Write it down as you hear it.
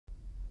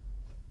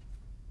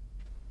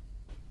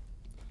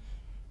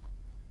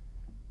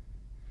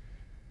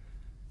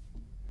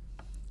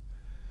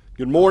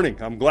Good morning.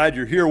 I'm glad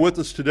you're here with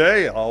us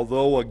today,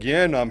 although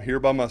again I'm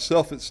here by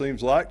myself, it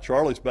seems like.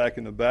 Charlie's back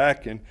in the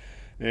back and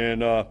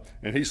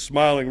he's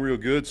smiling real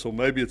good, so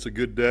maybe it's a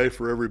good day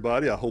for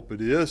everybody. I hope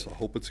it is. I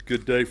hope it's a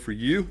good day for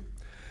you.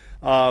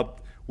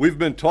 We've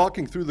been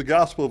talking through the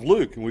Gospel of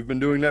Luke, and we've been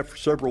doing that for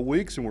several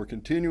weeks, and we're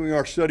continuing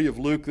our study of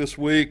Luke this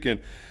week. And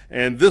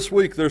this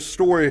week, their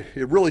story,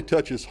 it really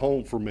touches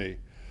home for me.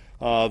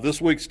 This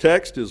week's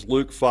text is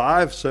Luke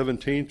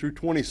 5:17 through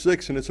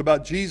 26, and it's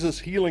about Jesus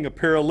healing a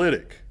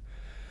paralytic.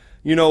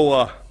 You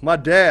know, my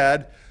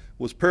dad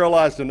was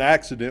paralyzed in an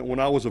accident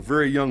when I was a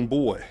very young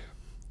boy.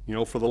 You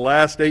know, for the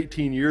last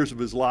 18 years of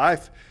his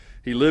life,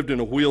 he lived in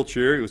a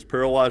wheelchair. He was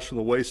paralyzed from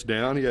the waist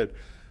down. He had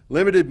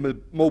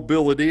limited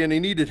mobility, and he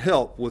needed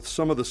help with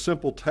some of the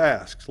simple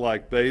tasks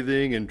like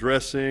bathing and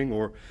dressing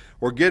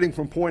or getting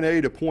from point A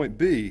to point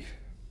B.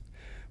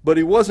 But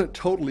he wasn't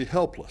totally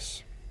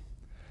helpless.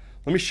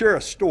 Let me share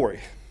a story.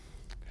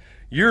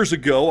 Years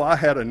ago, I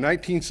had a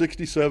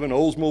 1967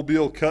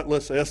 Oldsmobile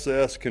Cutlass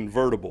SS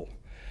convertible.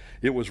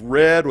 It was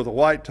red with a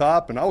white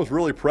top, and I was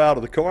really proud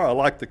of the car. I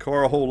liked the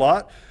car a whole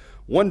lot.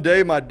 One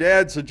day, my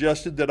dad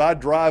suggested that I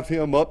drive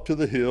him up to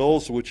the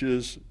hills, which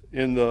is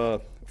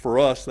for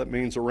us, that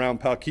means around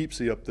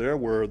Poughkeepsie up there,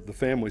 where the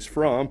family's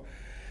from.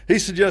 He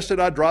suggested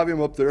I drive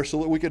him up there so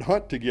that we could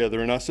hunt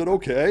together, and I said,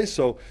 okay.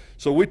 So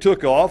we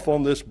took off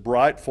on this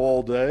bright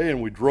fall day,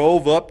 and we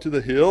drove up to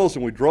the hills,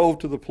 and we drove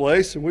to the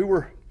place, and we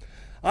were,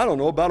 I don't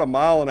know, about 1.5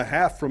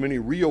 miles from any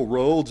real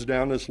roads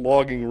down this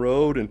logging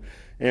road,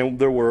 and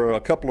there were a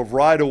couple of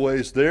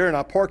right-of-ways there, and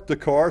I parked the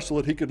car so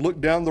that he could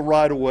look down the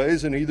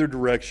right-of-ways in either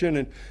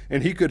direction,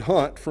 and he could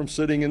hunt from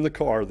sitting in the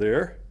car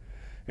there.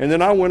 And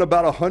then I went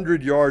about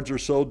 100 yards or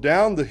so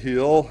down the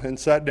hill and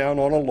sat down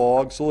on a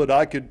log so that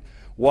I could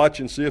watch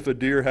and see if a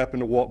deer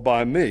happened to walk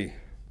by me.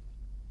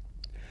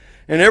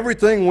 And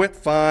everything went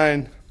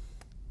fine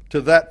to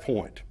that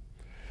point.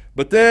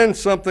 But then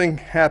something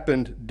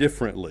happened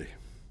differently.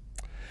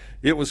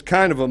 It was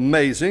kind of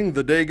amazing.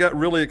 The day got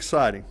really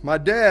exciting. My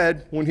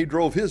dad, when he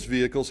drove his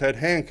vehicles, had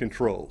hand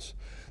controls.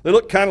 They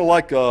looked kind of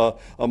like a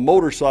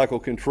motorcycle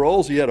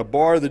controls. He had a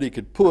bar that he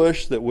could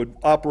push that would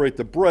operate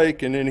the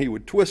brake, and then he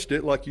would twist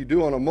it like you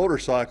do on a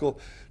motorcycle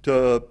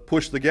to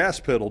push the gas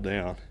pedal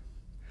down.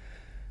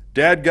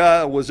 Dad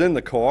was in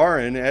the car,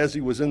 and as he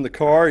was in the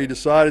car, he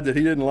decided that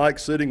he didn't like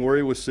sitting where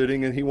he was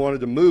sitting, and he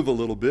wanted to move a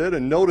little bit.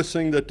 And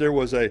noticing that there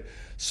was a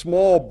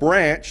small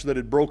branch that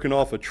had broken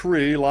off a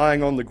tree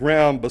lying on the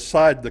ground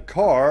beside the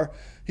car,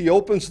 he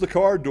opens the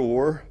car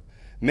door,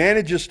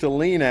 manages to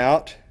lean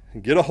out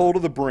and get a hold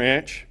of the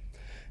branch,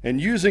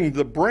 and using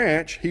the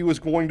branch, he was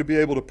going to be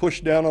able to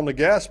push down on the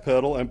gas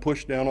pedal and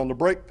push down on the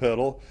brake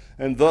pedal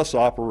and thus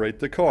operate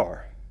the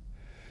car.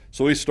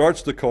 So he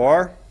starts the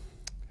car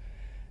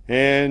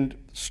and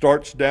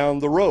starts down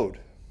the road.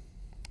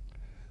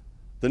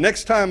 The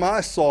next time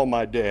I saw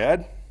my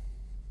dad,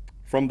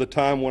 from the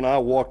time when I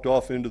walked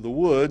off into the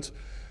woods,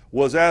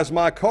 was as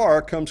my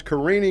car comes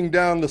careening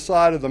down the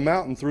side of the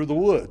mountain through the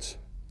woods.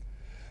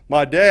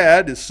 My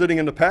dad is sitting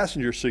in the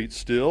passenger seat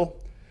still.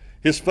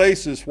 His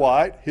face is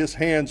white, his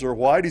hands are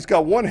white. He's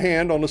got one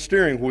hand on the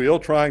steering wheel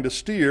trying to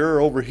steer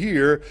over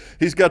here.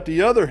 He's got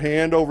the other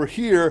hand over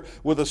here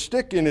with a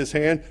stick in his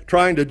hand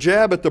trying to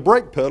jab at the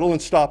brake pedal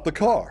and stop the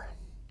car.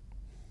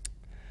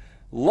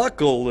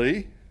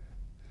 Luckily,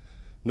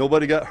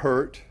 nobody got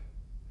hurt.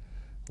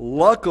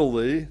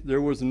 Luckily,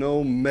 there was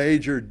no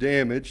major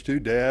damage to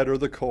Dad or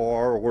the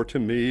car or to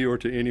me or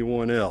to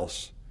anyone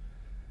else.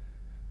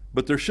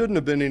 But there shouldn't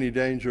have been any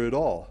danger at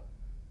all.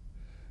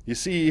 You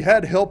see, he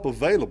had help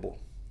available.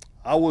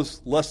 I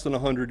was less than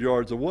 100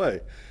 yards away.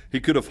 He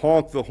could have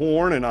honked the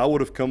horn and I would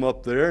have come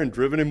up there and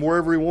driven him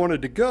wherever he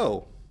wanted to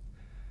go.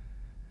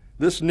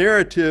 This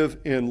narrative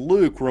in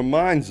Luke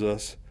reminds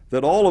us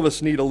that all of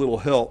us need a little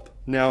help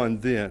now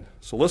and then.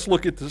 So let's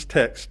look at this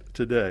text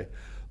today.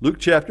 Luke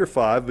chapter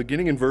 5,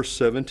 beginning in verse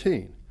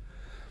 17.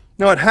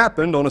 Now it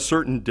happened on a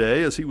certain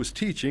day as he was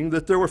teaching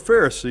that there were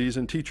Pharisees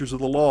and teachers of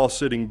the law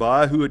sitting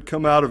by who had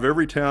come out of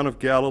every town of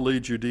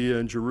Galilee, Judea,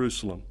 and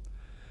Jerusalem.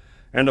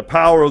 And the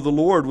power of the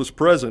Lord was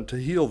present to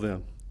heal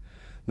them.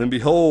 Then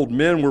behold,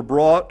 men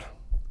brought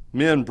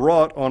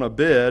on a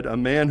bed a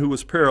man who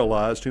was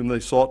paralyzed, whom they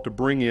sought to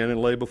bring in and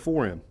lay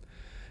before him.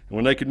 And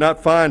when they could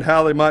not find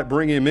how they might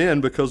bring him in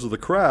because of the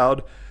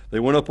crowd, they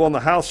went up on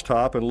the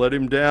housetop and let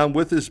him down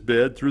with his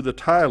bed through the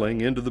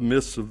tiling into the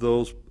midst of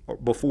those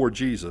before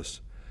Jesus.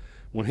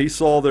 When he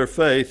saw their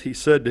faith, he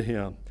said to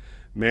him,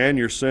 Man,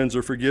 your sins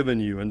are forgiven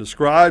you. And the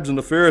scribes and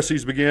the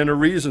Pharisees began to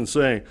reason,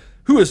 saying,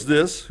 Who is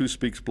this who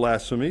speaks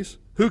blasphemies?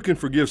 Who can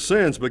forgive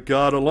sins but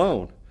God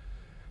alone?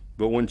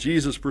 But when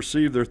Jesus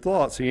perceived their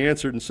thoughts, he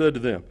answered and said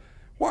to them,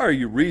 Why are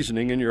you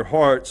reasoning in your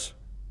hearts?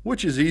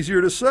 Which is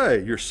easier to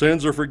say, Your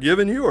sins are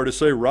forgiven you, or to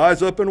say,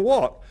 Rise up and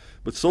walk?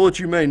 But so that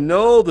you may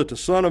know that the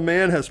Son of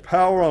Man has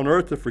power on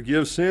earth to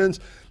forgive sins,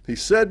 he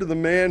said to the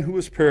man who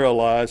was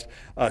paralyzed,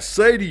 I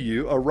say to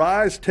you,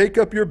 arise, take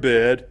up your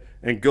bed,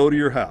 and go to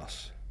your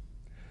house.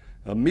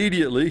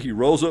 Immediately he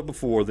rose up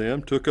before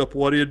them, took up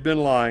what he had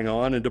been lying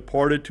on, and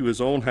departed to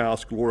his own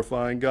house,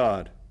 glorifying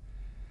God.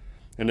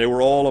 And they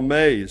were all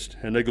amazed,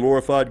 and they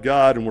glorified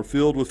God and were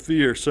filled with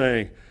fear,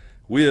 saying,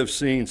 "We have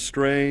seen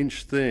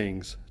strange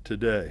things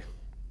today."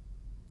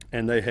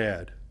 And they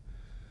had.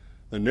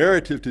 The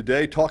narrative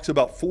today talks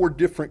about 4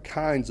 different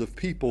kinds of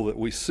people that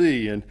we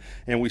see, and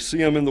we see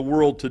them in the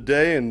world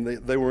today, and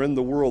they were in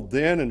the world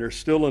then, and they're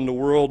still in the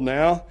world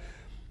now.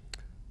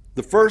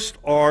 The first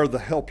are the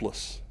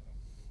helpless.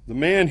 The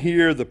man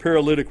here, the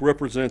paralytic,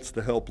 represents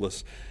the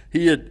helpless.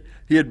 He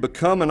had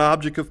become an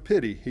object of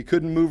pity. He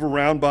couldn't move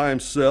around by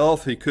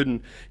himself. He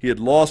had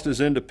lost his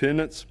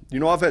independence. You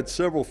know, I've had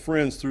several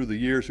friends through the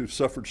years who've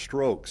suffered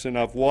strokes, and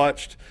I've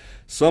watched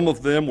some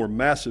of them were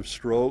massive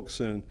strokes,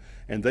 and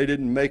they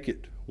didn't make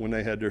it when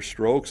they had their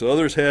strokes.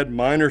 Others had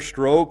minor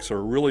strokes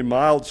or really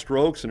mild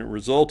strokes, and it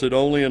resulted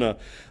only in a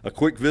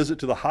quick visit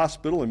to the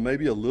hospital and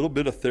maybe a little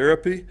bit of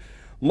therapy.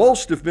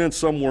 Most have been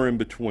somewhere in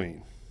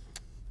between.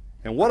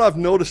 And what I've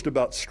noticed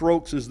about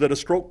strokes is that a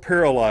stroke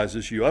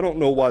paralyzes you. I don't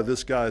know why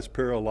this guy is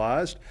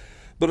paralyzed,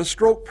 but a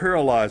stroke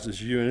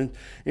paralyzes you. And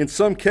in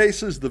some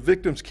cases, the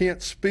victims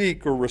can't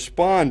speak or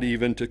respond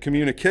even to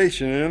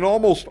communication. And in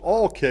almost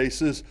all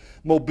cases,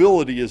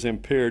 mobility is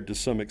impaired to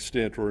some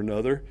extent or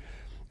another.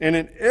 And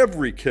in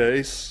every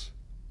case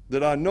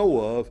that I know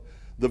of,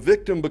 the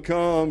victim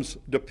becomes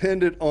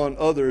dependent on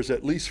others,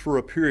 at least for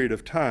a period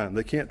of time.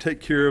 They can't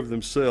take care of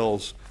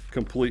themselves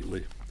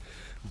completely.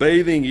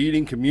 Bathing,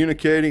 eating,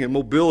 communicating, and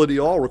mobility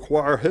all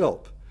require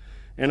help.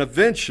 And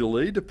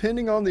eventually,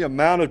 depending on the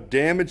amount of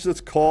damage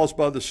that's caused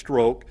by the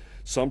stroke,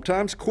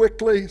 sometimes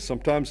quickly,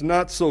 sometimes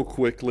not so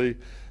quickly,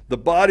 the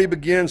body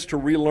begins to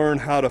relearn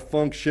how to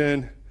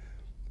function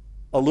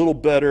a little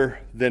better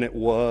than it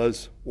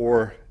was,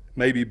 or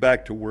maybe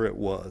back to where it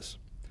was.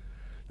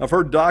 I've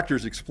heard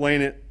doctors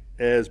explain it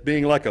as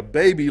being like a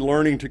baby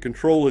learning to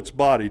control its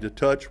body, to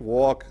touch,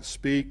 walk,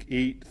 speak,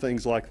 eat,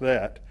 things like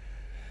that.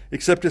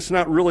 Except it's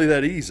not really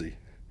that easy.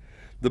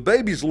 The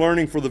baby's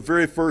learning for the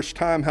very first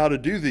time how to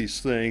do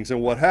these things,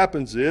 and what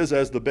happens is,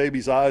 as the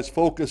baby's eyes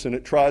focus and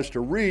it tries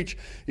to reach,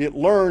 it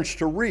learns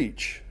to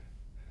reach.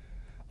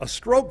 A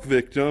stroke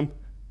victim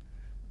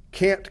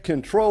can't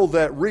control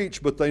that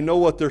reach, but they know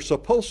what they're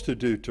supposed to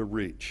do to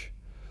reach.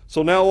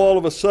 So now all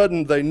of a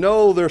sudden they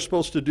know they're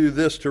supposed to do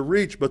this to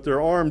reach, but their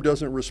arm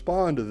doesn't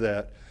respond to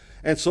that.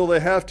 And so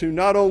they have to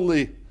not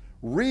only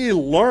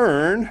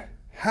relearn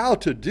how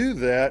to do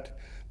that,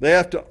 they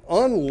have to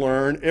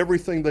unlearn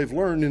everything they've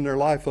learned in their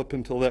life up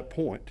until that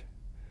point.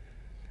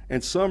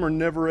 And some are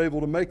never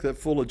able to make that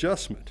full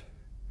adjustment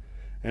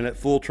and that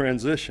full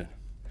transition.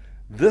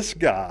 This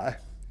guy,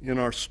 in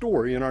our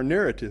story, in our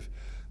narrative,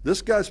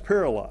 this guy's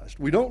paralyzed.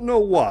 We don't know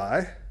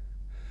why,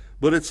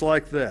 but it's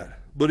like that.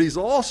 But he's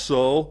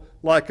also,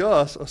 like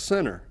us, a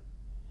sinner.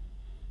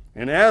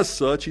 And as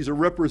such, he's a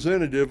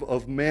representative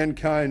of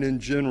mankind in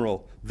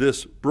general,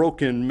 this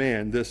broken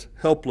man, this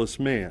helpless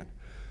man.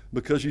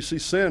 Because you see,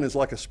 sin is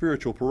like a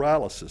spiritual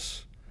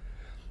paralysis.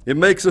 It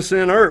makes us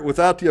inert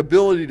without the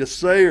ability to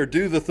say or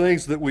do the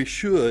things that we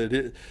should.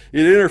 It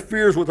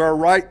interferes with our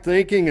right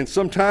thinking and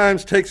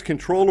sometimes takes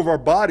control of our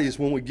bodies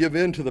when we give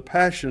in to the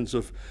passions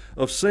of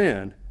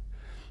sin.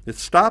 It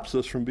stops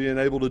us from being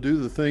able to do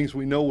the things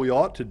we know we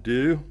ought to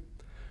do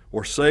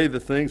or say the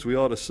things we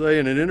ought to say,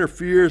 and it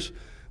interferes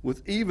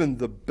with even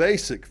the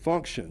basic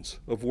functions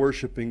of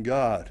worshiping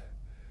God.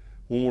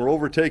 When we're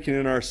overtaken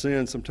in our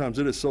sin, sometimes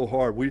it is so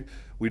hard.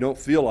 We don't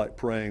feel like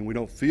praying. We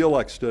don't feel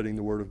like studying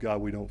the Word of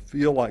God. We don't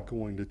feel like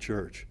going to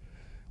church.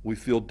 We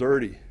feel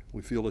dirty.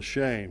 We feel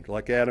ashamed.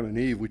 Like Adam and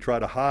Eve, we try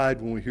to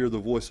hide when we hear the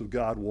voice of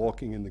God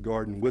walking in the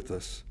garden with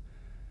us.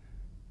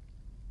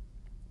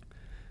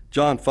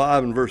 John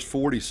 5 and verse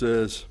 40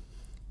 says,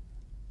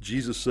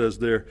 Jesus says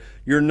there,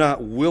 "You're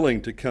not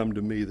willing to come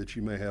to me that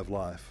you may have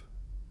life."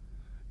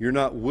 You're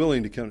not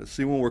willing to come.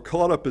 See, when we're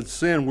caught up in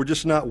sin, we're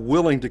just not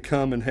willing to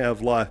come and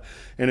have life.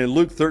 And in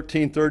Luke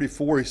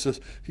 13:34, he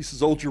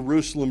says, "O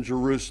Jerusalem,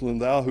 Jerusalem,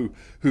 thou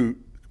who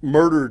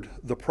murdered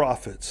the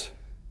prophets."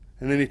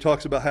 And then he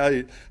talks about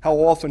how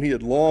often he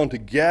had longed to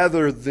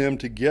gather them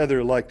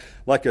together like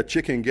a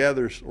chicken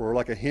gathers, or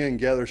like a hen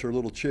gathers her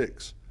little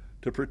chicks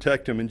to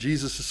protect them. And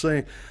Jesus is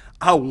saying,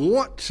 I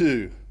want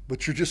to,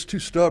 but you're just too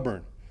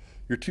stubborn.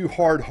 You're too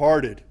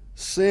hard-hearted.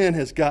 Sin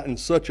has gotten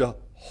such a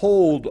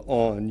hold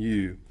on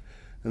you.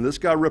 And this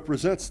guy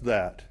represents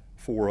that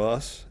for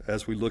us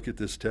as we look at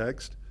this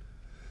text.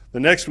 The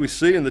next we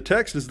see in the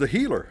text is the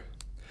healer.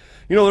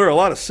 You know, there are a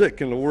lot of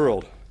sick in the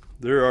world.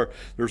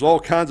 There's all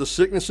kinds of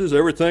sicknesses,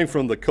 everything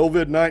from the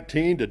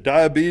COVID-19 to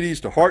diabetes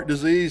to heart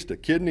disease to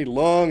kidney,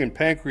 lung, and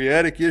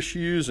pancreatic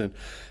issues, and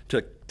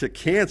to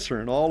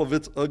cancer in all of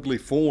its ugly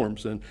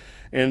forms. And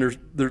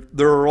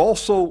there are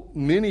also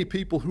many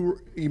people who are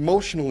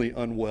emotionally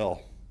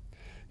unwell.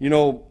 You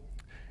know,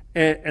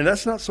 and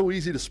that's not so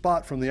easy to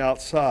spot from the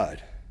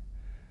outside.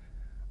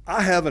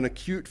 I have an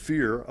acute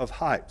fear of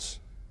heights.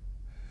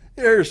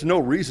 There's no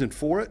reason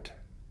for it.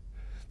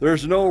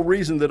 There's no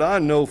reason that I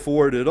know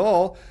for it at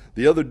all.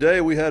 The other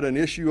day we had an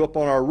issue up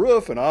on our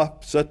roof, and I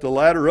set the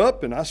ladder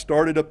up, and I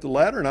started up the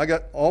ladder, and I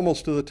got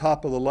almost to the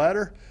top of the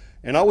ladder,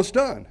 and I was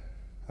done.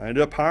 I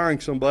ended up hiring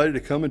somebody to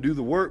come and do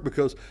the work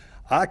because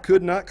I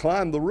could not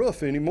climb the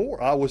roof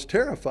anymore. I was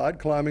terrified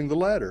climbing the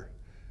ladder.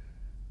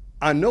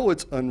 I know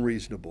it's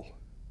unreasonable.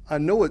 I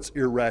know it's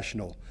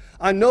irrational.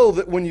 I know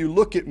that when you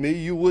look at me,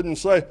 you wouldn't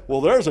say, well,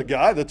 there's a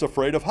guy that's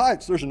afraid of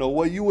heights. There's no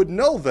way you would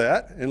know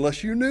that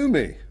unless you knew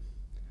me.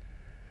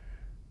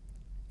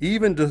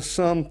 Even to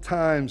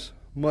sometimes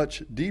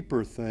much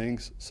deeper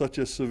things, such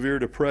as severe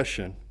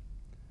depression,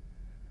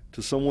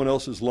 to someone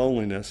else's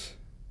loneliness,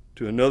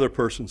 to another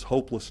person's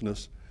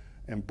hopelessness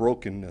and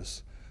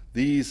brokenness,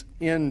 these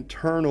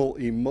internal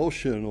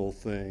emotional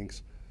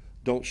things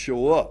don't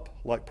show up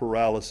like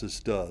paralysis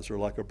does or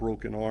like a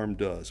broken arm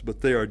does,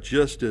 but they are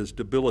just as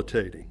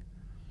debilitating.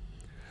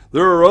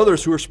 There are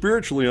others who are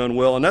spiritually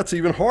unwell, and that's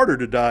even harder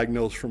to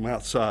diagnose from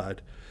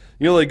outside.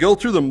 You know, they go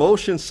through the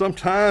motions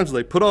sometimes,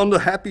 they put on the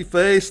happy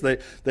face, they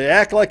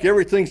act like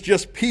everything's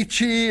just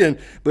peachy,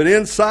 but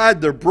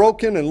inside they're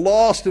broken and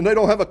lost, and they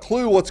don't have a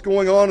clue what's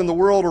going on in the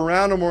world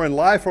around them or in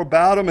life or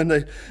about them, and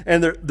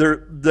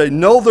they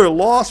know they're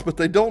lost, but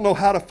they don't know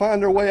how to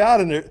find their way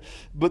out,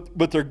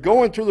 but they're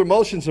going through their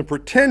motions and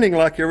pretending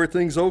like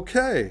everything's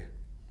okay.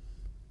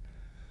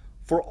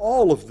 For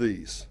all of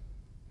these,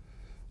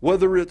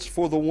 whether it's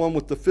for the one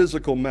with the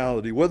physical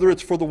malady, whether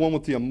it's for the one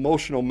with the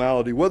emotional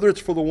malady, whether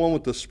it's for the one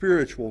with the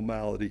spiritual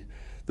malady,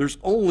 there's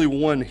only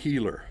one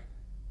healer.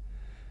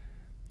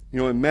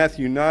 You know, in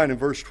Matthew 9 and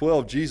verse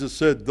 12, Jesus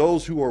said,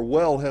 those who are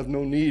well have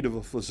no need of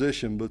a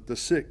physician, but the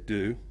sick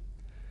do.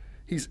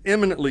 He's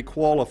eminently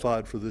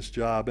qualified for this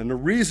job, and the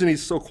reason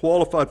he's so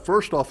qualified,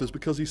 first off, is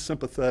because he's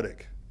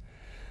sympathetic.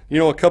 You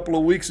know, a couple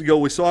of weeks ago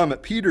we saw him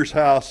at Peter's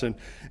house, and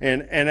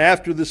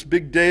after this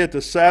big day at the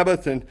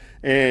Sabbath, and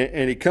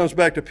he comes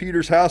back to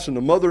Peter's house, and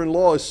the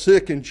mother-in-law is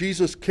sick, and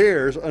Jesus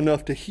cares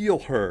enough to heal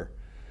her.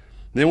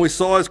 Then we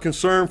saw his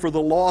concern for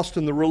the lost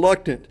and the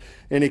reluctant,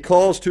 and he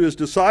calls to his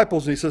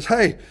disciples and he says,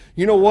 hey,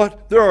 you know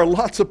what? There are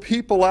lots of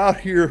people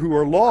out here who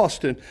are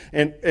lost, and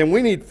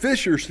we need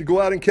fishers to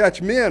go out and catch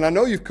men. I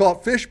know you've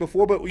caught fish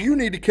before, but you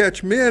need to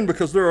catch men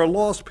because there are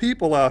lost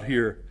people out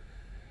here.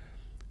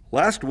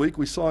 Last week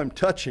we saw him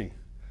touching,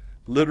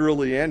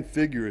 literally and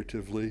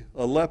figuratively,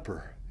 a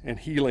leper and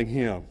healing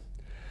him.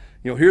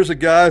 You know, here's a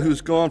guy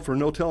who's gone for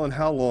no telling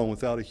how long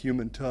without a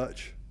human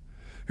touch.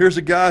 Here's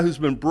a guy who's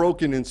been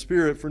broken in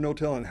spirit for no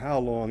telling how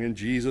long, and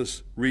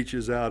Jesus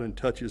reaches out and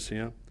touches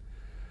him.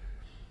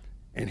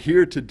 And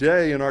here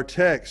today in our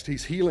text,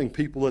 he's healing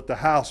people at the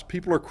house.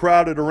 People are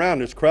crowded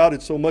around. It's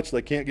crowded so much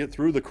they can't get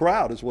through the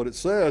crowd, is what it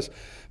says.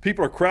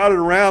 People are crowded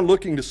around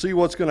looking to see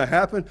what's going to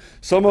happen.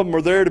 Some of them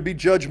are there to be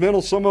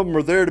judgmental. Some of them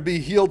are there to be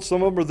healed.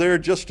 Some of them are there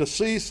just to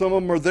see. Some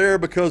of them are there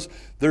because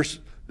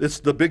it's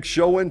the big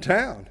show in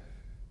town.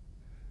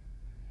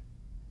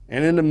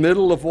 And in the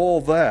middle of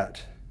all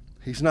that,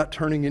 he's not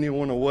turning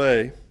anyone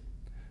away.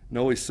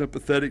 No, he's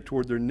sympathetic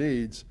toward their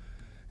needs.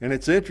 And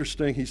it's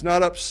interesting, he's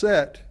not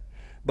upset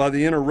by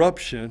the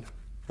interruption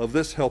of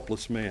this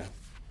helpless man.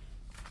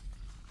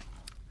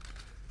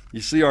 You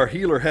see, our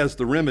healer has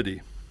the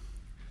remedy.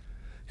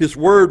 His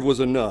word was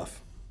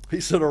enough. He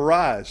said,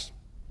 arise.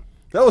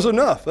 That was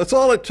enough. That's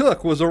all it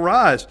took, was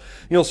arise.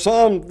 You know,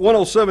 Psalm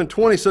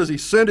 107:20 says he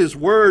sent his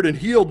word and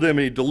healed them,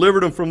 and he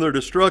delivered them from their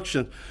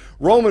destruction.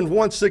 Romans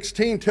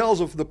 1:16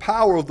 tells of the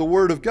power of the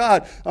word of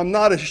God. I'm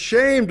not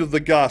ashamed of the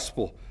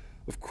gospel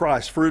of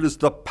Christ, for it is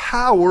the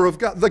power of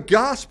God. The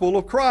gospel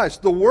of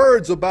Christ, the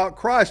words about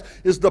Christ,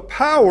 is the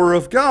power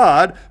of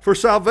God for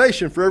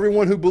salvation for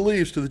everyone who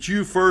believes, to the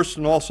Jew first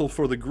and also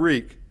for the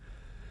Greek.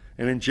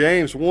 And in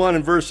James 1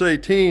 and verse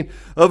 18,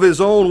 of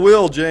his own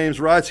will, James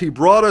writes, he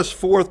brought us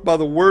forth by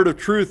the word of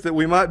truth, that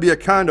we might be a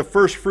kind of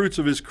first fruits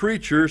of his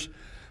creatures.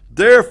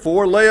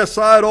 Therefore, lay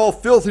aside all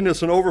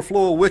filthiness and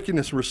overflow of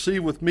wickedness, and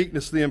receive with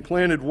meekness the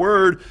implanted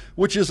word,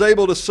 which is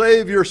able to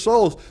save your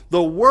souls.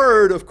 The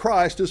word of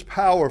Christ is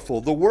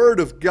powerful. The word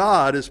of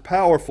God is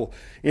powerful.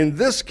 In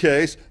this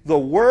case, the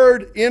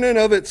word in and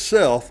of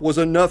itself was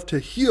enough to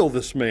heal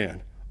this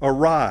man.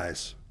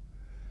 Arise.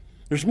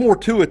 There's more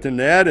to it than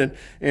that,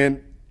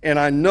 and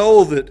I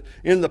know that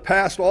in the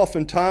past,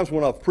 oftentimes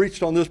when I've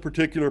preached on this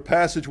particular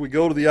passage, we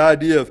go to the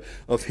idea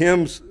of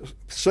him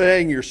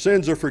saying your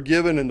sins are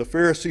forgiven, and the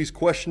Pharisees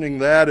questioning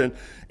that,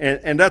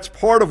 and that's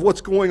part of what's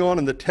going on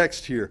in the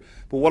text here.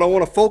 But what I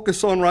want to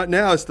focus on right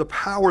now is the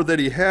power that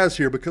he has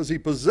here, because he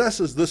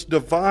possesses this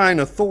divine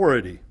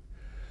authority.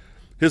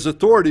 His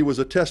authority was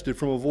attested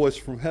from a voice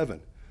from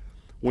heaven.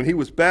 When he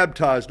was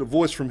baptized, a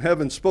voice from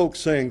heaven spoke,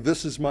 saying,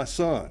 "This is my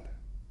son."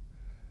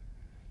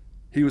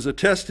 He was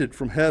attested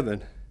from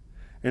heaven,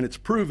 and it's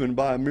proven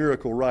by a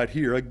miracle right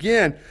here.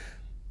 Again,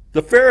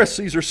 the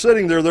Pharisees are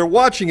sitting there, they're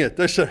watching it.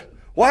 They say,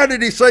 why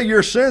did he say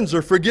your sins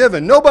are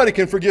forgiven? Nobody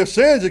can forgive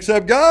sins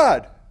except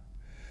God.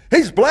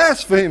 He's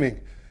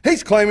blaspheming.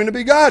 He's claiming to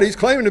be God. He's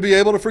claiming to be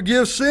able to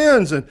forgive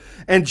sins.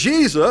 And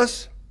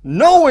Jesus,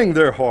 knowing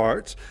their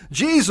hearts,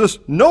 Jesus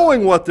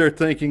knowing what they're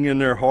thinking in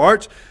their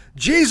hearts,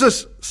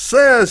 Jesus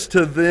says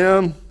to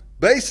them,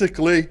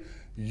 basically,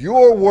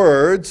 your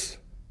words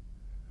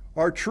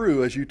are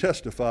true as you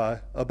testify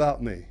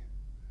about me,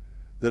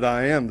 that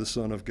I am the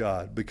Son of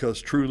God,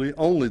 because truly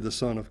only the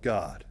Son of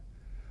God,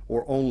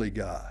 or only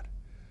God,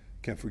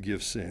 can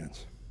forgive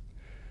sins.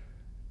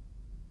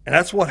 And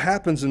that's what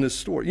happens in this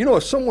story. You know,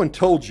 if someone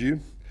told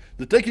you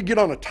that they could get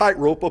on a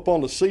tightrope up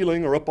on the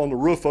ceiling or up on the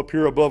roof up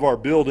here above our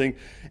building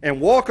and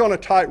walk on a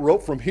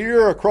tightrope from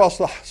here across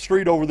the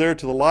street over there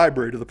to the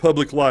library, to the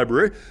public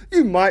library,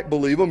 you might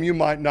believe them, you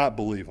might not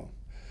believe them.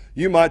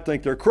 You might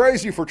think they're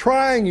crazy for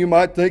trying. You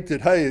might think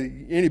that,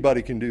 hey,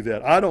 anybody can do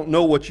that. I don't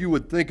know what you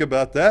would think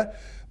about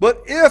that.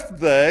 But if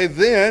they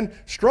then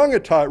strung a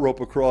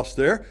tightrope across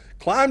there,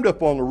 climbed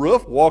up on the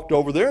roof, walked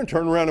over there, and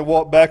turned around and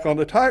walked back on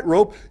the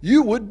tightrope,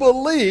 you would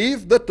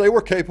believe that they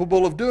were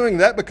capable of doing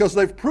that because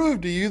they've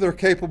proved to you they're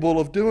capable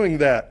of doing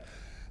that.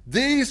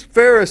 These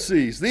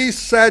Pharisees, these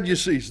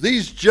Sadducees,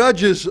 these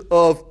judges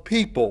of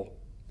people,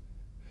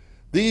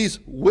 these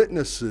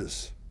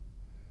witnesses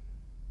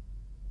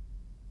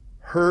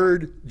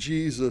heard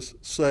Jesus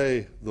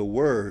say the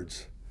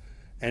words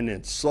and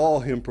then saw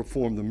him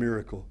perform the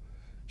miracle.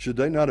 Should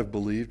they not have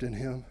believed in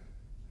him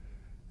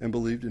and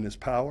believed in his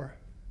power?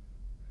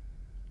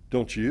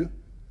 Don't you?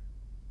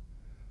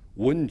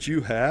 Wouldn't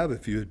you have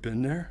if you had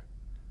been there?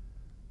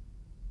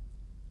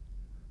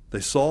 They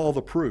saw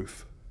the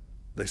proof.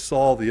 They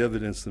saw the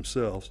evidence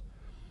themselves.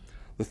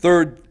 The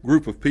third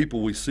group of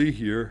people we see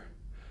here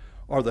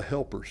are the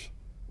helpers.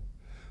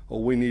 Oh,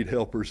 we need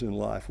helpers in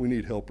life. We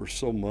need helpers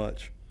so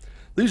much.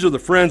 These are the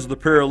friends of the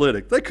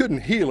paralytic. They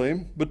couldn't heal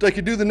him, but they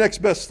could do the next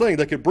best thing.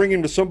 They could bring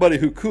him to somebody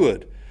who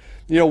could.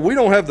 You know, we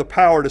don't have the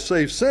power to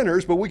save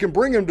sinners, but we can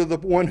bring him to the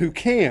one who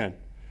can.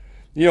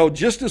 You know,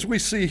 just as we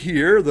see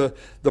here, the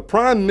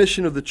prime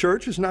mission of the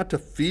church is not to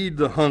feed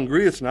the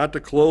hungry. It's not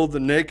to clothe the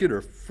naked or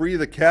free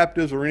the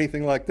captives or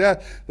anything like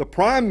that. The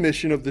prime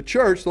mission of the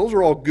church, those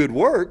are all good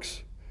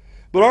works.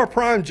 But our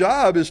prime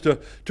job is to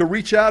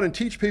reach out and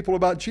teach people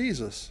about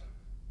Jesus.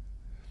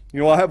 You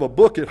know, I have a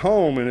book at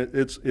home, and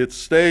it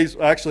stays.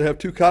 I actually have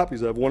two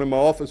copies. I have one in my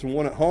office and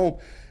one at home.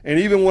 And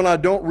even when I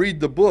don't read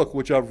the book,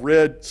 which I've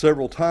read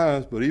several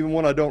times, but even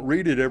when I don't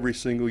read it every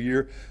single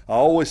year, I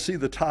always see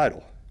the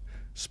title,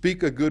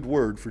 Speak a Good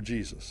Word for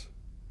Jesus.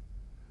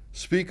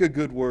 Speak a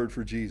good word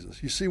for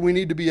Jesus. You see, we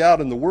need to be out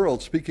in the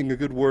world speaking a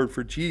good word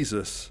for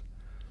Jesus.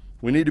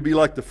 We need to be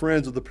like the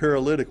friends of the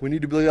paralytic. We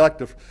need to be like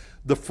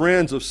the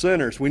friends of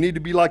sinners. We need to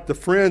be like the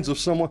friends of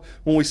someone.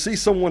 When we see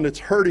someone that's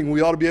hurting,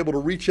 we ought to be able to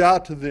reach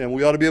out to them.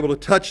 We ought to be able to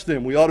touch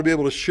them. We ought to be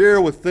able to share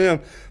with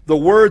them the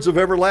words of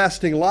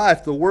everlasting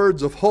life, the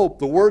words of hope,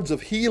 the words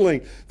of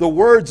healing, the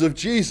words of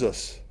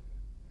Jesus.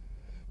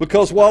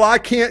 Because while I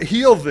can't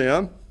heal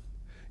them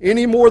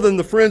any more than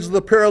the friends of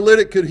the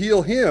paralytic could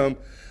heal him,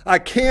 I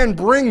can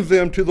bring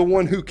them to the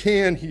one who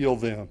can heal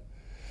them.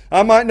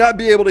 I might not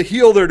be able to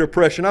heal their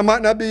depression. I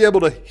might not be able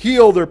to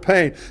heal their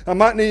pain. I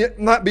might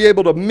not be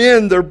able to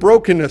mend their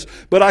brokenness,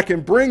 but I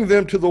can bring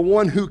them to the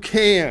one who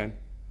can.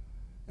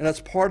 And that's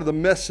part of the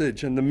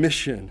message and the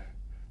mission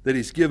that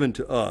he's given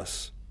to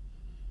us.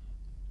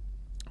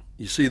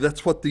 You see,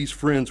 that's what these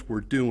friends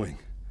were doing.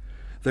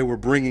 They were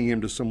bringing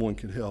him to someone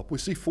who could help. We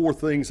see four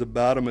things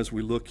about them as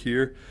we look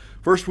here.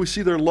 First, we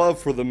see their love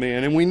for the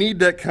man, and we need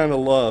that kind of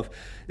love.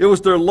 It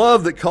was their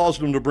love that caused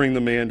them to bring the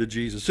man to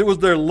Jesus. It was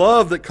their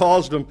love that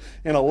caused them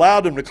and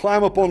allowed them to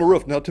climb up on the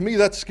roof. Now, to me,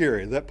 that's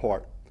scary, that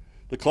part.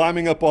 The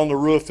climbing up on the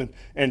roof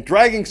and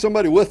dragging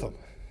somebody with them.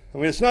 I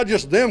mean, it's not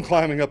just them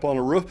climbing up on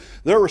the roof.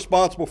 They're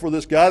responsible for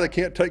this guy that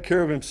can't take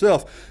care of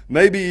himself.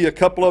 Maybe a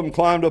couple of them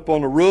climbed up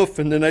on the roof,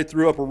 and then they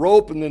threw up a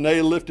rope, and then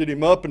they lifted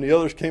him up, and the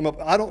others came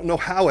up. I don't know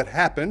how it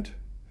happened.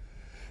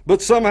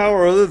 But somehow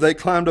or other, they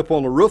climbed up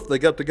on the roof. They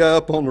got the guy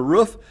up on the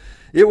roof.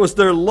 It was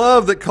their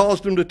love that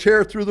caused them to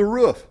tear through the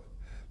roof.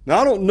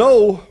 Now, I don't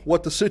know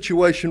what the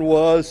situation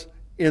was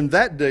in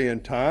that day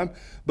and time,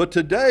 but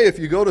today, if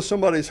you go to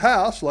somebody's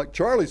house, like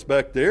Charlie's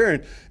back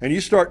there, and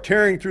you start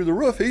tearing through the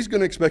roof, he's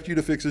going to expect you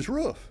to fix his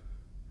roof.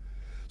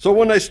 So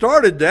when they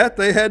started that,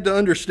 they had to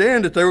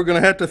understand that they were going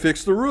to have to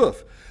fix the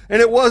roof.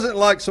 And it wasn't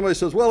like somebody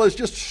says, well, it's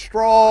just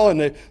straw,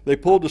 and they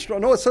pulled the straw.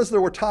 No, it says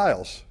there were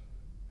tiles.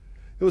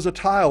 It was a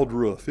tiled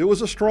roof. It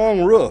was a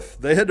strong roof.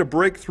 They had to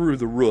break through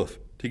the roof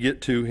to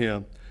get to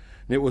him.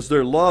 And it was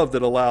their love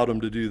that allowed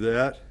them to do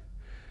that.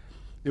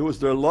 It was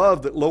their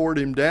love that lowered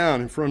him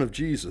down in front of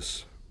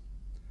Jesus.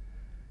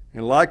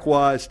 And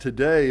likewise,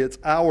 today, it's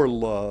our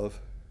love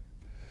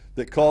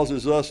that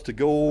causes us to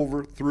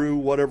go through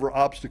whatever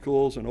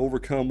obstacles and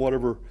overcome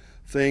whatever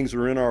things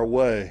are in our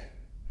way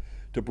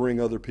to bring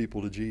other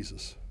people to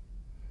Jesus.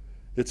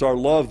 It's our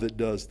love that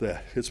does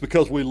that. It's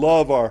because we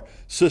love our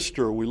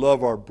sister, we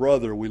love our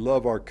brother, we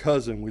love our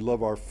cousin, we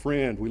love our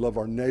friend, we love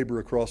our neighbor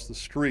across the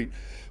street.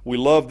 We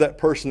love that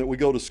person that we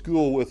go to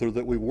school with or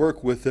that we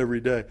work with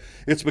every day.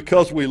 It's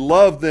because we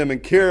love them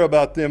and care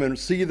about them and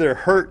see their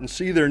hurt and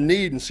see their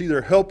need and see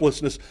their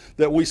helplessness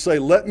that we say,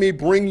 let me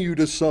bring you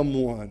to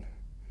someone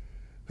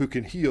who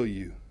can heal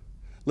you.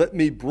 Let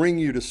me bring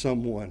you to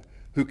someone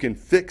who can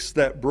fix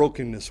that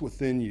brokenness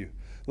within you.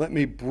 Let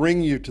me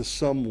bring you to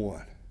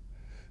someone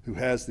who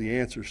has the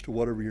answers to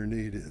whatever your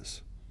need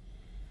is.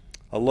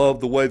 I love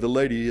the way the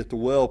lady at the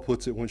well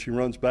puts it when she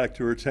runs back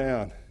to her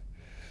town.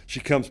 She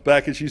comes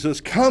back and she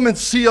says, come and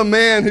see a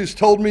man who's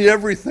told me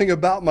everything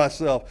about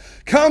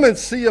myself. Come and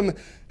see him.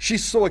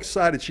 She's so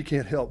excited she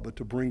can't help but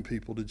to bring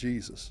people to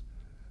Jesus.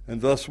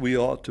 And thus we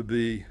ought to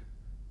be.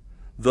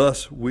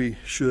 Thus we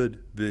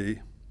should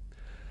be.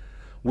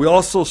 We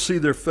also see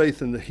their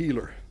faith in the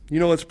healer.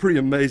 You know, it's pretty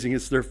amazing.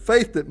 It's their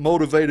faith that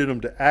motivated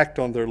them to act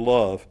on their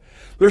love.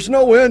 There's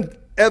no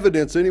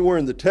evidence anywhere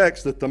in the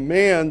text that the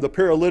man, the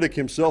paralytic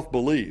himself,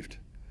 believed.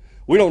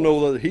 We don't know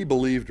whether he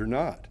believed or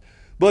not.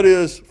 But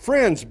his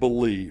friends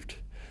believed.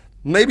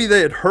 Maybe they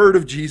had heard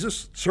of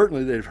Jesus.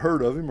 Certainly they've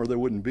heard of him or they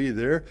wouldn't be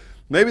there.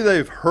 Maybe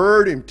they've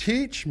heard him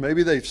teach.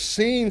 Maybe they've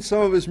seen some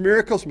of his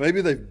miracles.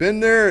 Maybe they've been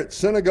there at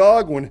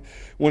synagogue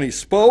when he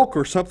spoke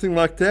or something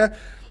like that.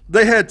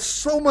 They had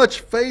so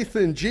much faith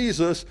in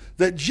Jesus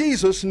that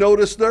Jesus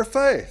noticed their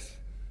faith.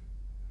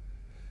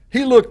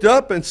 He looked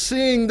up and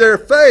seeing their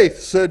faith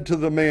said to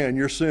the man,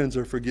 your sins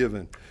are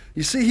forgiven.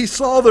 You see, he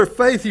saw their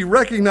faith. He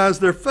recognized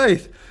their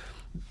faith.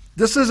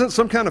 This isn't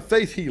some kind of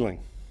faith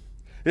healing.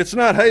 It's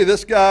not, hey,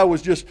 this guy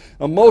was just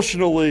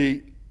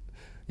emotionally,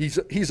 he's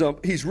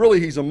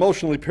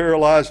emotionally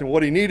paralyzed, and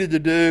what he needed to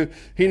do,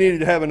 he needed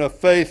to have enough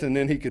faith and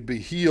then he could be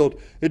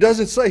healed. It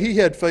doesn't say he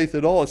had faith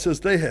at all. It says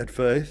they had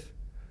faith.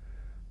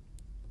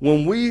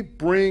 When we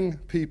bring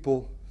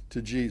people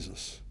to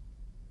Jesus,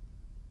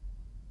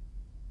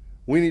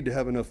 we need to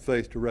have enough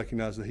faith to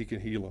recognize that he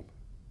can heal them.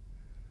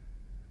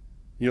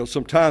 You know,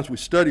 sometimes we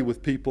study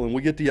with people and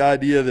we get the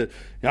idea that,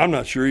 I'm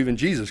not sure even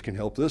Jesus can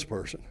help this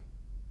person.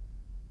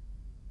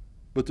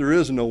 But there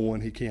is no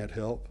one he can't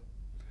help.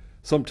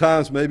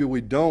 Sometimes maybe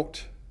we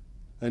don't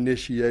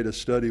initiate a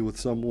study with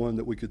someone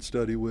that we could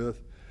study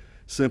with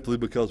simply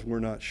because we're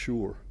not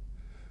sure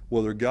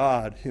whether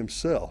God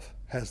himself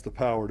has the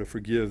power to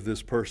forgive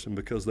this person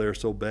because they are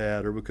so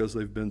bad or because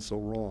they've been so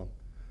wrong.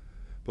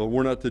 But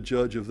we're not the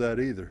judge of that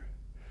either.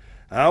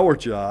 Our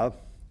job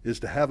is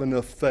to have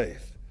enough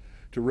faith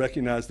to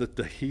recognize that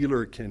the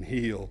healer can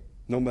heal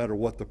no matter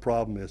what the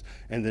problem is,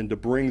 and then to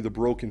bring the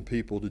broken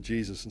people to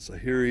Jesus and say,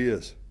 here he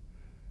is.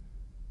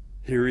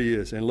 Here he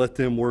is, and let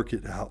them work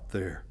it out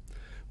there.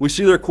 We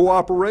see their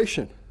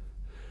cooperation.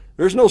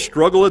 There's no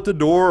struggle at the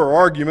door or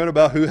argument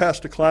about who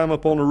has to climb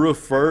up on the roof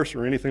first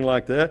or anything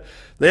like that.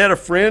 They had a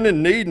friend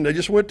in need, and they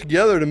just went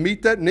together to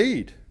meet that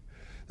need.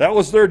 That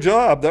was their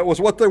job. That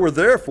was what they were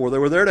there for. They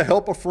were there to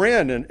help a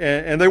friend,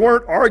 and they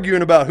weren't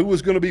arguing about who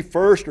was going to be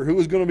first or who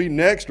was going to be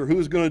next or who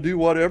was going to do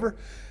whatever.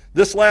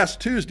 This last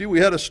Tuesday, we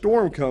had a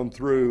storm come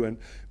through, and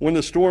when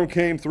the storm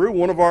came through,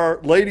 one of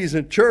our ladies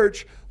in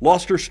church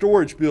lost her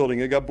storage building.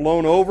 It got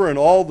blown over, and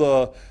all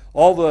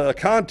the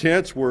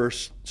contents were,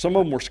 some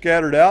of them were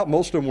scattered out,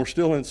 most of them were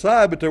still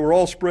inside, but they were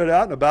all spread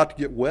out and about to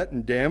get wet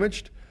and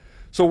damaged.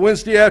 So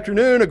Wednesday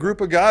afternoon, a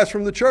group of guys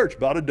from the church,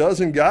 about a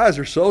dozen guys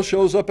or so,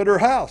 shows up at her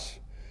house.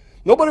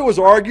 Nobody was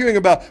arguing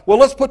about, well,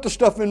 let's put the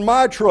stuff in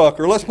my truck,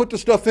 or let's put the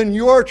stuff in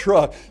your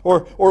truck,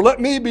 or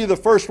let me be the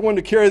first one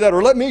to carry that,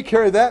 or let me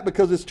carry that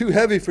because it's too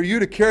heavy for you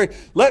to carry.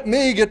 Let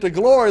me get the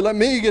glory. Let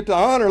me get the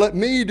honor. Let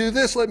me do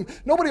this.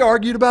 Nobody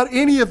argued about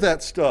any of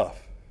that stuff.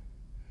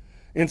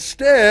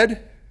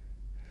 Instead,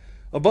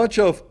 a bunch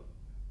of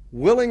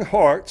willing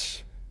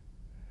hearts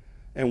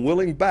and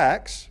willing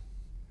backs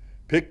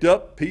picked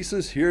up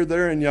pieces here,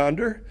 there, and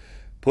yonder,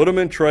 put them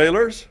in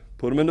trailers,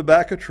 put them in the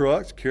back of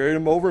trucks, carried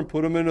them over and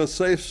put them in a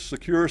safe,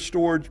 secure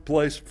storage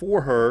place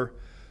for her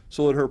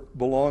so that her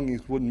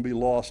belongings wouldn't be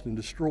lost and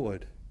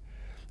destroyed.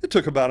 It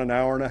took about an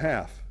hour and a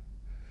half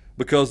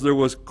because there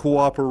was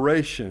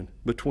cooperation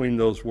between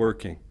those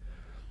working.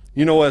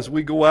 You know, as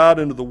we go out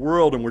into the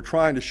world and we're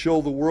trying to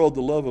show the world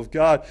the love of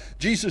God,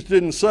 Jesus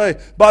didn't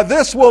say, by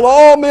this will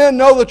all men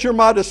know that you're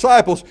my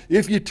disciples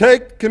if you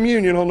take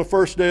communion on the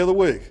first day of the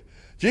week.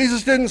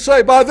 Jesus didn't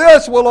say, by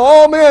this will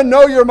all men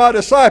know you're my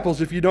disciples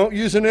if you don't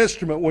use an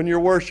instrument when you're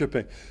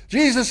worshiping.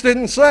 Jesus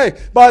didn't say,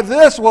 by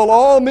this will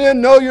all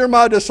men know you're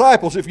my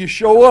disciples if you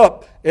show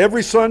up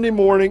every Sunday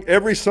morning,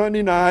 every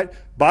Sunday night,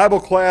 Bible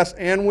class,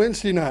 and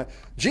Wednesday night.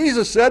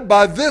 Jesus said,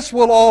 by this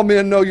will all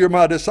men know you're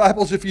my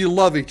disciples if you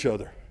love each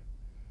other.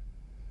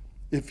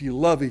 If you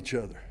love each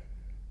other.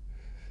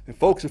 And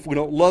folks, if we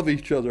don't love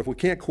each other, if we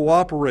can't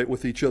cooperate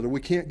with each other, we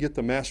can't get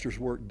the Master's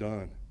work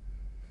done.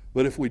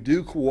 But if we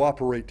do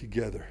cooperate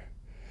together,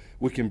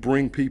 we can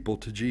bring people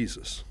to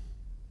Jesus.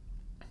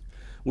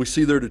 We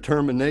see their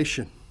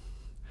determination.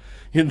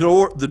 You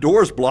know, the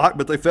door's blocked,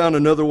 but they found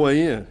another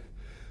way in.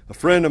 A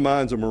friend of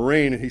mine's a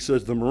Marine, and he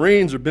says the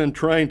Marines have been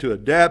trained to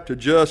adapt,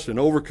 adjust, and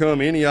overcome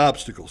any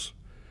obstacles.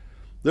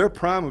 Their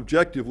prime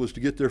objective was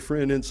to get their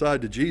friend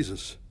inside to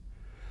Jesus.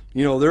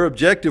 You know, their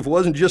objective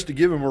wasn't just to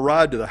give him a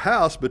ride to the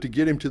house, but to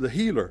get him to the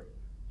healer.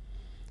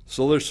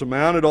 So they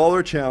surmounted all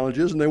their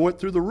challenges and they went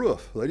through the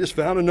roof. They just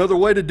found another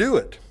way to do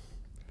it.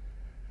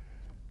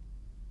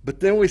 But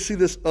then we see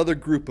this other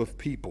group of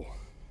people,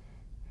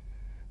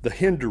 the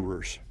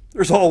hinderers.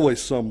 There's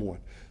always someone.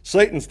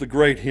 Satan's the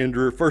great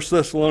hinderer. 1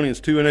 Thessalonians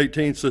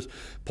 2:18 says,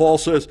 Paul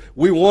says,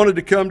 we wanted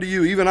to come to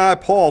you, even I,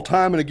 Paul,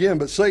 time and again,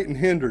 but Satan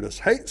hindered us.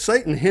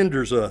 Satan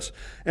hinders us.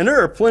 And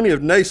there are plenty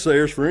of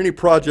naysayers for any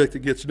project that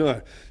gets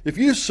done. If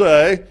you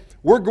say,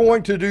 we're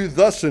going to do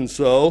thus and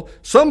so,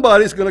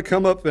 somebody's going to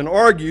come up and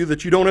argue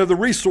that you don't have the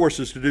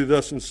resources to do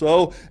thus and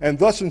so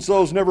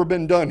has never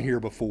been done here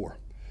before.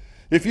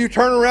 If you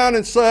turn around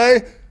and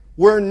say,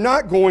 we're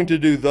not going to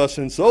do thus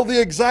and so, the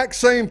exact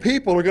same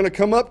people are going to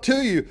come up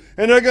to you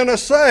and they're going to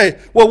say,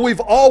 well, we've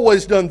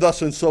always done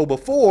thus and so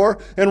before,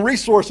 and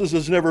resources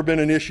has never been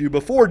an issue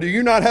before. Do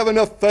you not have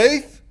enough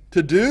faith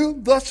to do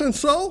thus and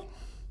so?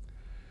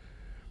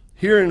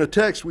 Here in the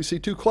text, we see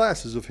two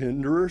classes of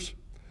hinderers.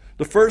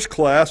 The first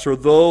class are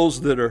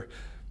those they're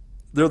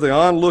the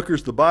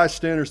onlookers, the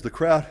bystanders, the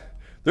crowd.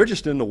 They're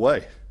just in the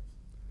way.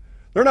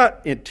 They're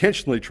not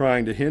intentionally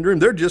trying to hinder him.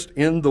 They're just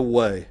in the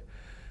way.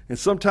 And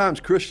sometimes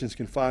Christians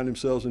can find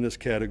themselves in this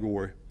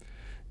category.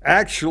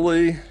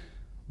 Actually,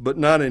 but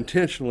not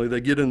intentionally, they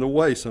get in the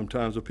way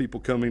sometimes of people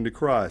coming to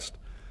Christ.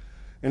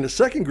 And the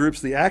second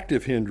group's the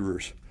active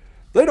hinderers.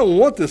 They don't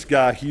want this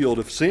guy healed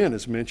if sin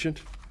is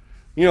mentioned.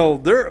 You know,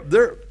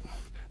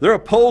 they're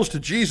opposed to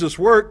Jesus'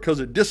 work because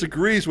it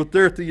disagrees with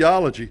their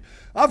theology.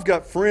 I've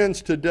got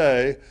friends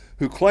today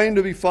who claim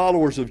to be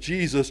followers of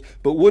Jesus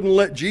but wouldn't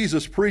let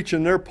Jesus preach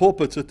in their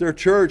pulpits at their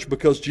church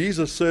because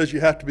Jesus says you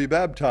have to be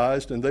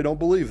baptized, and they don't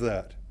believe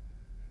that.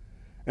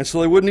 And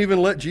so they wouldn't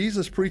even let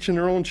Jesus preach in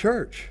their own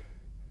church.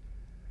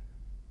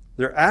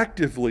 They're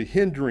actively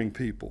hindering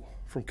people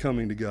from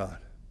coming to God.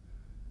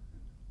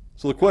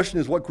 So the question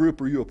is, what group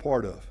are you a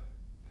part of?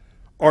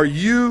 Are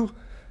you,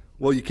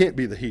 well, you can't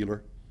be the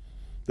healer.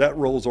 That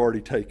role's already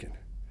taken.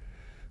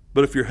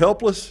 But if you're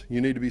helpless,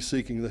 you need to be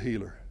seeking the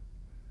healer.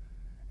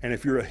 And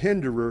if you're a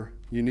hinderer,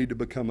 you need to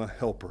become a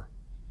helper,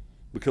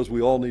 because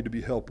we all need to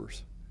be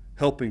helpers,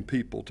 helping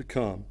people to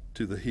come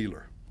to the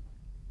healer.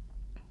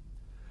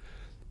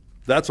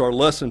 That's our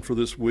lesson for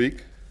this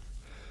week.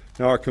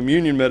 Now, our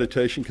communion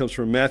meditation comes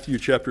from Matthew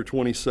chapter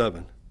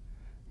 27.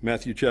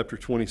 Matthew chapter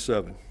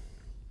 27.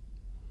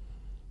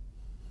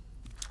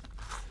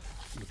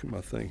 Look at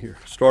my thing here,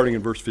 starting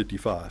in verse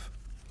 55.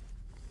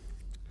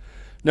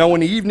 Now,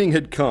 when the evening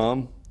had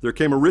come, there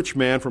came a rich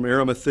man from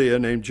Arimathea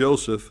named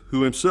Joseph,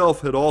 who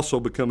himself had also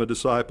become a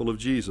disciple of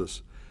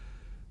Jesus.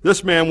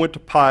 This man went to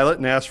Pilate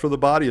and asked for the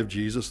body of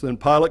Jesus. Then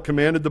Pilate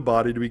commanded the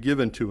body to be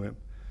given to him.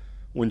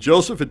 When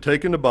Joseph had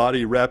taken the body,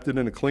 he wrapped it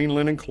in a clean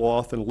linen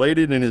cloth and laid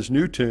it in his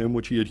new tomb,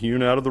 which he had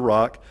hewn out of the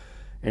rock.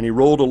 And he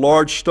rolled a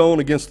large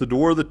stone against the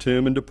door of the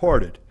tomb and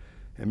departed.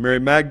 And Mary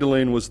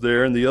Magdalene was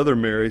there, and the other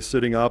Mary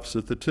sitting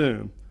opposite the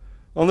tomb.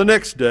 On the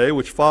next day,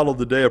 which followed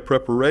the day of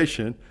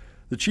preparation,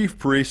 the chief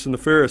priests and the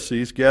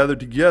Pharisees gathered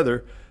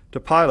together to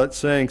Pilate,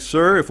 saying,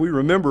 Sir, if we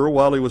remember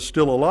while he was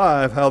still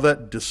alive how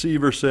that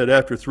deceiver said,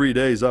 after 3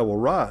 days I will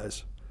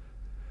rise.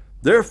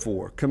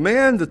 Therefore,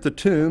 command that the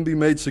tomb be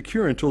made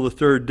secure until the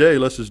third day,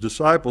 lest his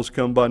disciples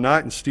come by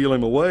night and steal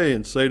him away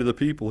and say to the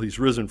people, he's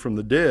risen from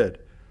the dead.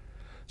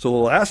 So the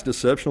last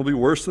deception will be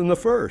worse than the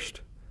first.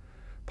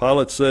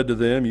 Pilate said to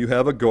them, You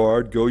have a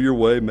guard, go your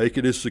way, make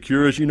it as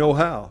secure as you know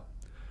how.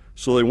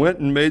 So they went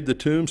and made the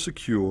tomb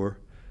secure,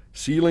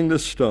 sealing the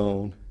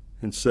stone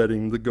and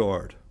setting the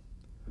guard.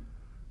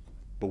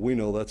 But we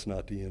know that's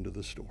not the end of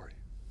the story.